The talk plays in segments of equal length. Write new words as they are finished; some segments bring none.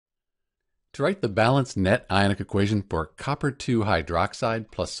To write the balanced net ionic equation for copper 2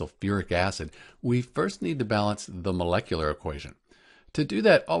 hydroxide plus sulfuric acid, we first need to balance the molecular equation. To do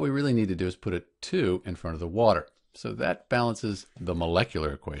that, all we really need to do is put a 2 in front of the water. So that balances the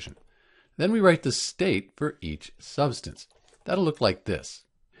molecular equation. Then we write the state for each substance. That'll look like this.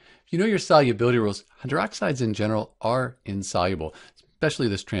 If you know your solubility rules, hydroxides in general are insoluble, especially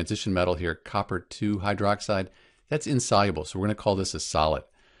this transition metal here, copper 2 hydroxide. That's insoluble, so we're going to call this a solid.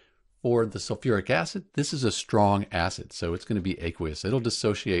 For the sulfuric acid, this is a strong acid, so it's going to be aqueous. It'll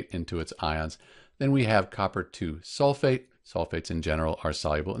dissociate into its ions. Then we have copper 2 sulfate. Sulfates in general are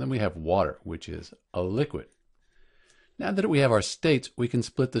soluble. And then we have water, which is a liquid. Now that we have our states, we can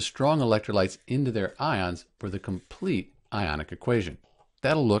split the strong electrolytes into their ions for the complete ionic equation.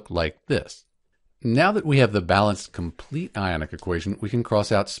 That'll look like this. Now that we have the balanced complete ionic equation, we can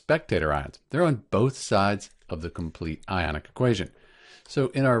cross out spectator ions. They're on both sides of the complete ionic equation. So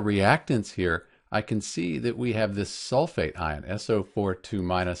in our reactants here, I can see that we have this sulfate ion, SO4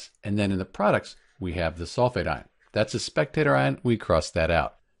 2-, and then in the products, we have the sulfate ion. That's a spectator ion, we cross that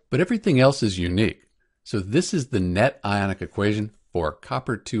out. But everything else is unique. So this is the net ionic equation for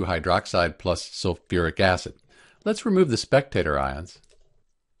copper 2 hydroxide plus sulfuric acid. Let's remove the spectator ions.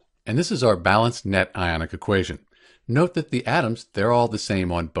 And this is our balanced net ionic equation. Note that the atoms, they're all the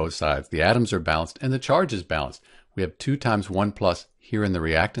same on both sides. The atoms are balanced and the charge is balanced. We have 2 times 1+ here in the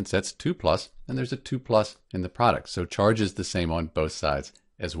reactants, that's 2+, and there's a 2+ in the product. So charge is the same on both sides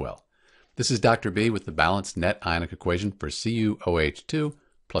as well. This is Dr. B with the balanced net ionic equation for CuOH2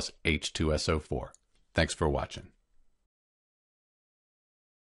 plus H2SO4. Thanks for watching.